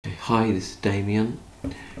Hi, this is Damien,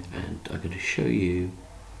 and I'm going to show you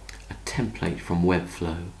a template from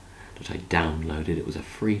Webflow that I downloaded. It was a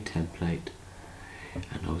free template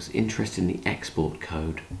and I was interested in the export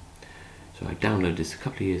code, so I downloaded this a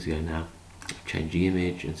couple of years ago now. I've changed the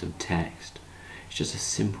image and some text. It's just a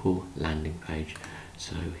simple landing page.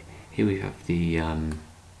 So here we have the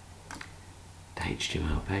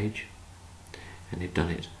HTML page, and they've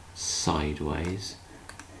done it sideways.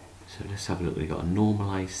 So let's have a look. We've got a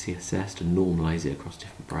normalized CSS to normalize it across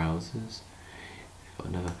different browsers. We've got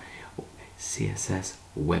another CSS,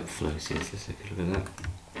 Webflow CSS. Let's take a look at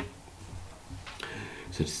that.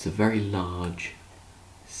 So it's a very large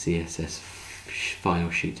CSS file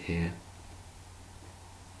sheet here.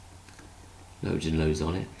 Loads and loads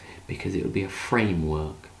on it, because it would be a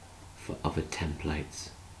framework for other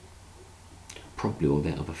templates. Probably all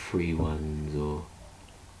the other free ones,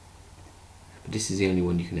 but this is the only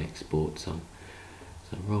one you can export. So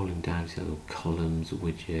I'm rolling down, see little columns,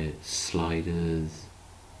 widgets, sliders,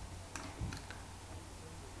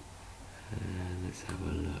 and let's have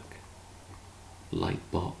a look.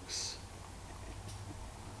 Lightbox.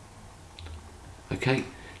 Okay,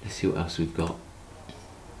 let's see what else we've got.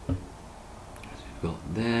 So we've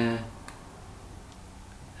got there,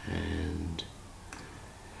 and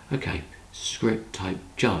okay, script type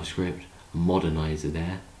JavaScript, modernizer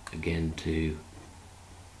there, again to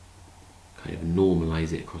kind of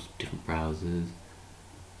normalize it across different browsers.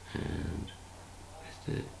 And let's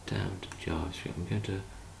do it down to JavaScript. I'm going to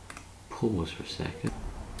pause for a second.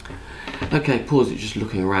 Okay, pause it, just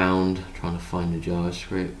looking around, trying to find the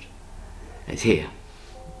JavaScript. It's here.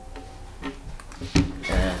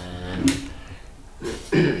 And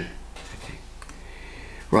okay.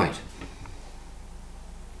 Right.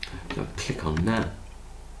 So I'll click on that.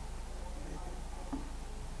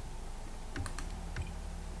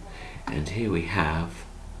 And here we have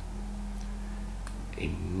a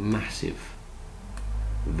massive,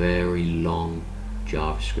 very long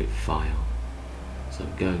JavaScript file. So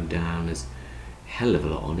I'm going down, there's a hell of a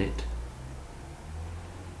lot on it.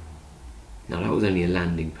 Now that was only a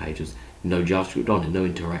landing page, there's no JavaScript on it, no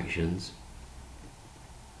interactions.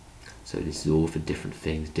 So this is all for different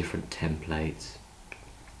things, different templates.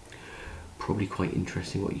 Probably quite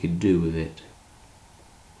interesting what you could do with it.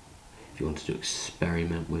 If you wanted to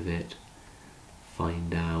experiment with it,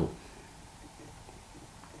 find out,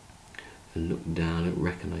 and look down, I don't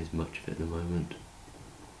recognise much of it at the moment.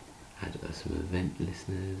 Add some event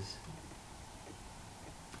listeners,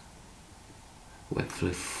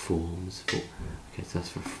 Webflow forms, okay, so that's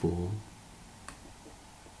for a form.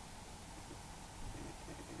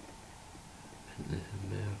 And there's a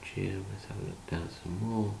Mailchimp, let's have a look down some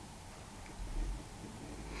more.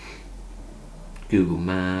 Google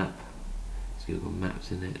Map, there's Google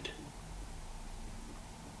Maps in it.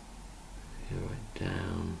 Go right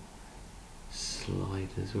down.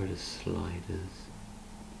 Sliders, where are the sliders?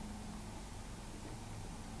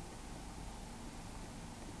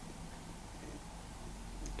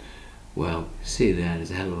 Well, see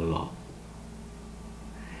there's a hell of a lot.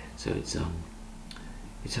 So it's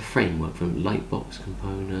a framework from Lightbox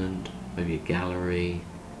component, maybe a gallery.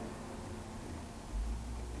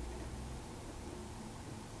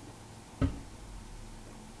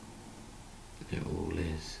 There it all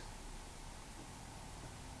is.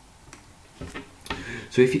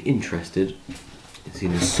 So if you're interested in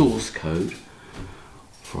seeing the source code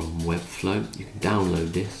from Webflow, you can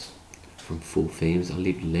download this from Full Themes. I'll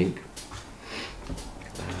leave the link.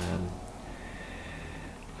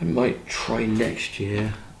 I might try next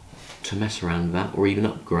year to mess around with that, or even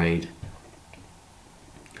upgrade.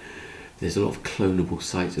 There's a lot of clonable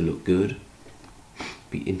sites that look good.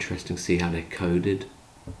 Be interesting to see how they're coded.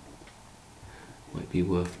 Might be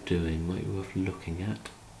worth doing, might be worth looking at.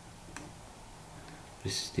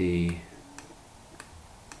 This is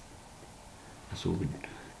that's all the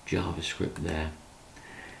JavaScript there,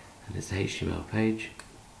 and it's the HTML page.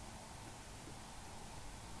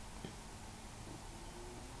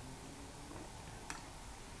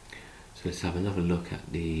 So let's have another look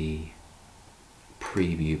at the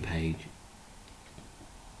preview page.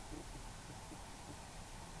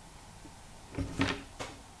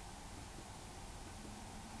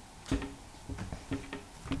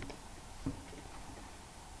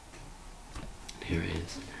 Here it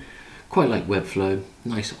is. Quite like Webflow,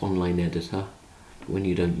 nice online editor, but when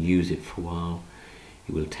you don't use it for a while,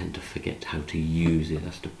 you will tend to forget how to use it.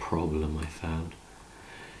 That's the problem I found.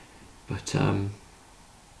 But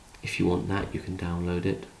if you want that, you can download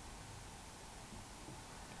it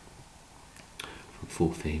from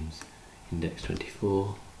Full Themes, Index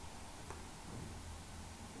 24.